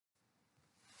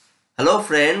Hello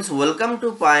friends, welcome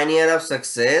to Pioneer of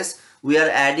Success. We are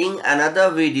adding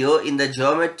another video in the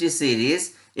geometry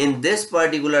series. In this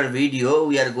particular video,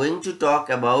 we are going to talk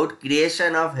about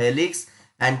creation of helix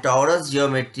and torus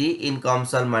geometry in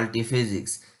COMSOL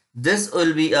multiphysics. This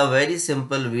will be a very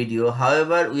simple video.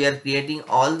 However, we are creating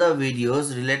all the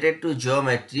videos related to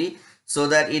geometry so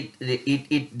that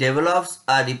it develops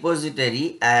a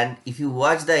repository, and if you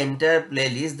watch the entire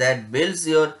playlist that builds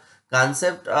your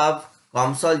concept of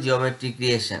COMSOL geometry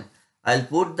creation. I'll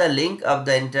put the link of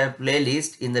the entire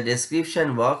playlist in the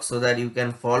description box so that you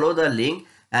can follow the link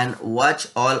and watch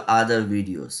all other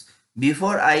videos.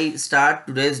 Before I start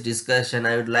today's discussion,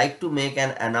 I would like to make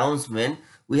an announcement.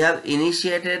 We have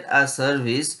initiated a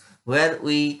service where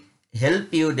we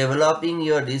help you developing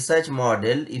your research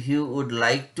model. If you would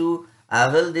like to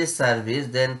avail this service,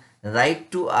 then write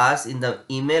to us in the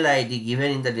email ID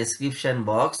given in the description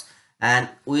box, and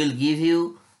we will give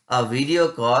you a video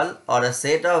call or a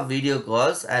set of video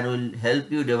calls and will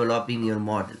help you developing your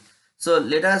model. So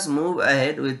let us move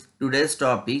ahead with today's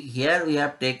topic. Here we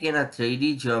have taken a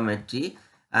 3D geometry,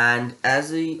 and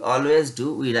as we always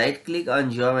do, we right click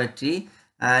on geometry,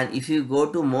 and if you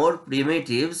go to more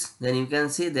primitives, then you can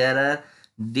see there are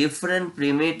different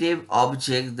primitive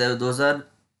objects. Those are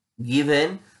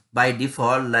given by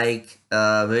default, like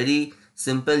very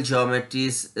simple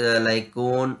geometries like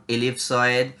cone,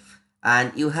 ellipsoid,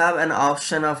 and you have an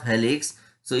option of helix.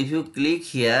 So if you click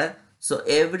here, so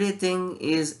everything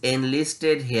is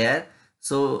enlisted here.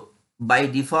 So by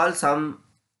default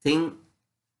something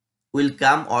will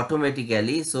come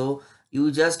automatically, so you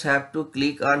just have to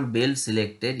click on build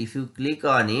selected. If you click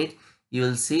on it, you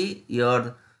will see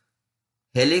your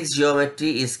helix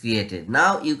geometry is created.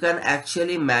 Now you can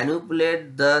actually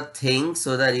manipulate the thing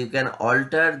so that you can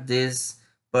alter this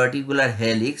particular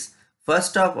helix.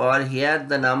 First of all, here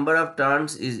the number of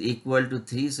turns is equal to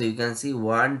 3, so you can see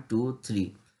 1 2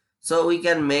 3. So we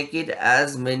can make it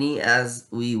as many as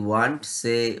we want.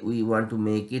 Say we want to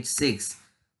make it 6,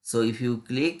 so if you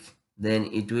click, then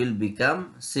it will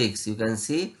become 6. You can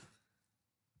see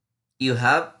you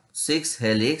have 6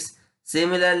 helix.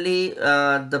 Similarly,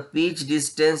 the pitch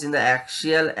distance in the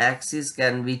axial axis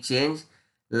can be changed.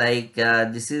 Like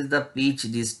this is the pitch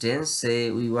distance. Say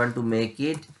we want to make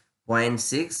it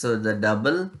 0.6, so the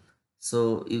double.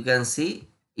 So you can see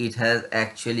it has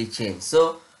actually changed.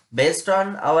 So based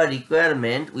on our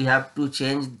requirement, we have to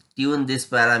tune this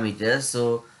parameters.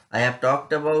 So I have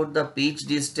talked about the pitch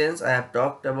distance, I have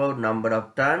talked about number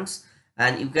of turns,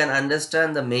 and you can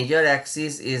understand the major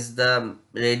axis is the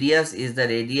radius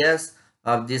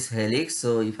of this helix.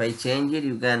 So if I change it,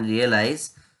 you can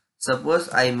realize, suppose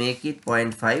I make it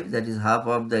 0.5, that is half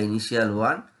of the initial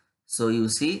one. So you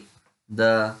see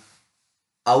the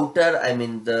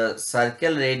the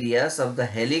circle radius of the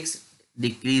helix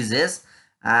decreases,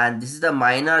 and this is the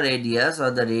minor radius or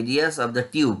the radius of the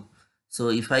tube. So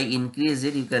if I increase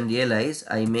it, you can realize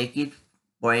I make it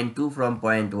 0.2 from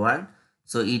 0.1,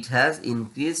 so it has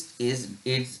increased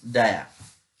its dia.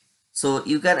 So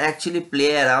you can actually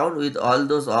play around with all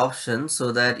those options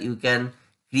so that you can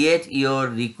create your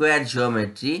required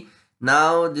geometry.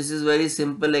 Now this is very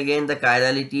simple. Again, the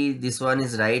chirality, this one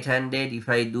is right handed. If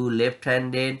I do left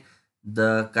handed,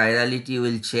 the chirality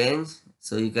will change,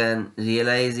 so you can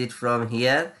realize it from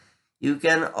here. You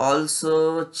can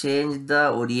also change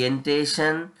the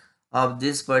orientation of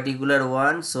this particular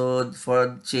one. So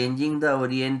for changing the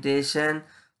orientation,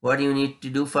 what you need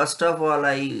to do, first of all,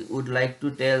 I would like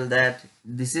to tell that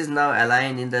this is now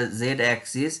aligned in the z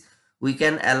axis. We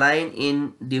can align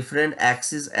in different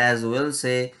axes as well.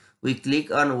 Say we click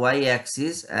on y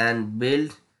axis and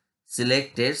build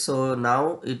selected, so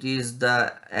now it is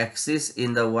the axis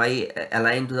in the y,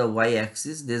 aligned to the y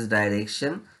axis, this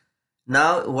direction.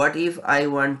 Now what if I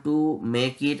want to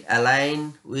make it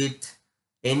align with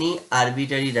any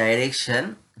arbitrary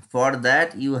direction? For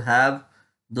that you have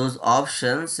those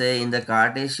options. Say in the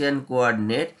Cartesian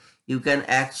coordinate, you can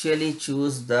actually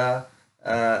choose the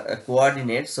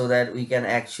coordinate so that we can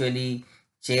actually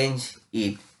change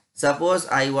it. Suppose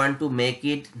I want to make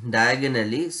it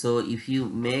diagonally, so if you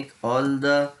make all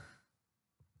the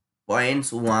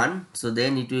points 1, so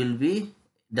then it will be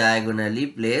diagonally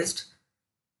placed.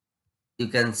 You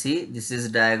can see this is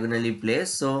diagonally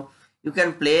placed. So you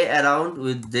can play around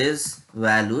with these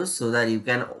values so that you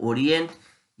can orient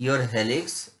your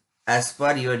helix as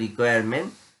per your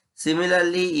requirement.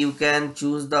 Similarly, you can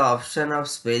choose the option of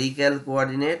spherical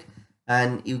coordinate,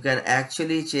 and you can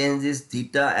actually change this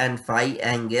theta and phi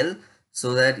angle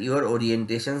so that your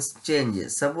orientation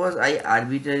changes. Suppose I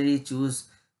arbitrarily choose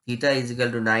theta is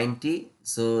equal to 90,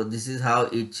 so this is how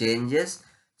it changes.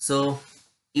 So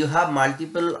you have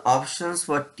multiple options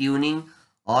for tuning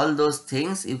all those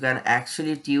things. You can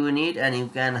actually tune it and you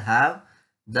can have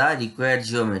the required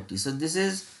geometry. So this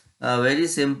is a very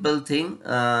simple thing.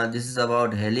 This is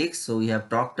about helix. So we have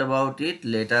talked about it.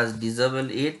 Let us disable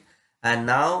it. And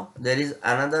now there is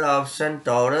another option,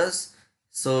 torus.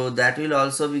 So that will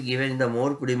also be given in the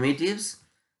more primitives.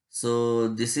 So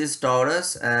this is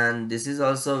torus, and this is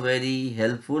also very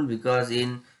helpful because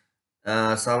in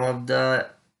some of the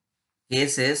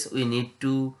cases we need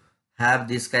to have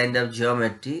this kind of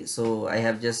geometry. So I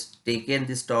have just taken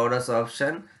this torus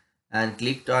option and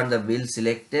clicked on the build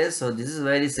selected. So this is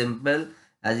very simple.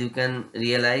 As you can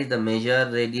realize, the measure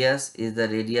radius is the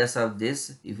radius of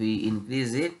this. If we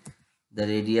increase it, the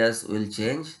radius will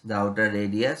change, the outer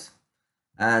radius.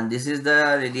 And this is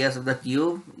the radius of the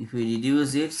tube. If we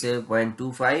reduce it, say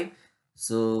 0.25,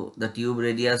 so the tube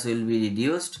radius will be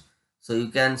reduced. So you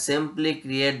can simply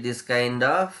create this kind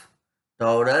of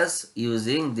torus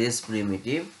using this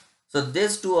primitive. So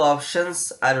these two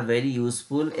options are very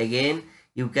useful. Again,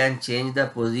 you can change the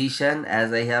position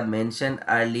as I have mentioned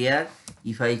earlier.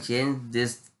 If I change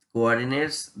this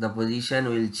coordinates, the position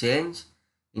will change.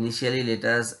 Initially, let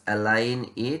us align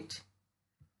it.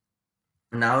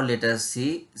 Now let us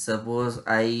see, suppose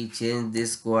I change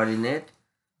this coordinate.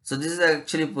 So this is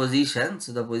actually position.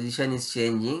 So the position is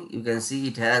changing. You can see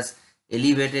it has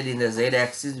elevated in the z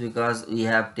axis because we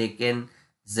have taken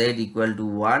z equal to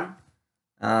 1.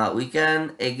 We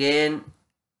can again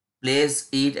place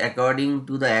it according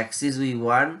to the axis we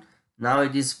want. Now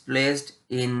it is placed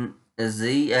in a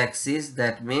z axis.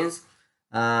 That means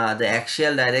the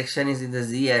axial direction is in the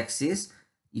z axis.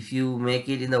 If you make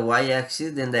it in the y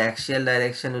axis, then the axial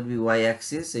direction would be y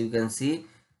axis. So you can see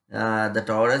the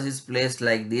torus is placed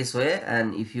like this way,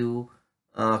 and if you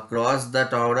cross the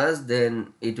torus,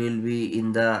 then it will be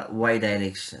in the y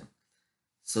direction.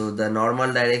 So the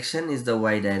normal direction is the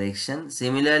y direction.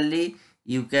 Similarly,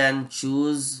 you can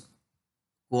choose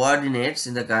coordinates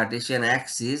in the Cartesian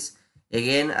axis.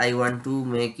 Again, I want to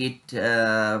make it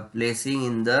placing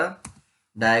in the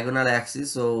diagonal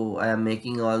axis. So I am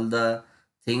making all the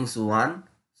things 1.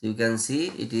 So you can see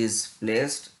it is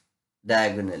placed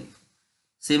diagonally.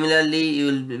 Similarly, you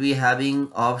will be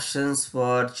having options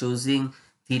for choosing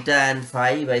theta and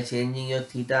phi. By changing your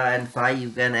theta and phi,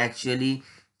 you can actually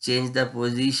change the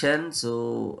position.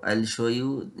 So I'll show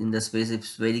you in the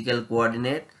spherical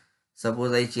coordinate.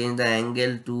 Suppose I change the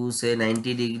angle to say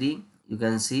 90 degree. You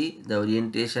can see the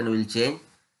orientation will change.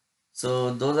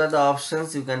 So those are the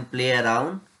options you can play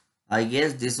around. I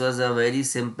guess this was a very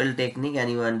simple technique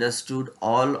and you understood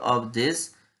all of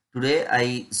this. Today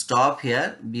I stop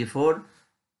here. Before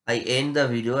I end the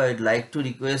video, I would like to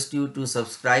request you to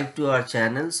subscribe to our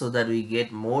channel so that we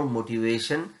get more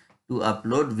motivation to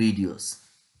upload videos.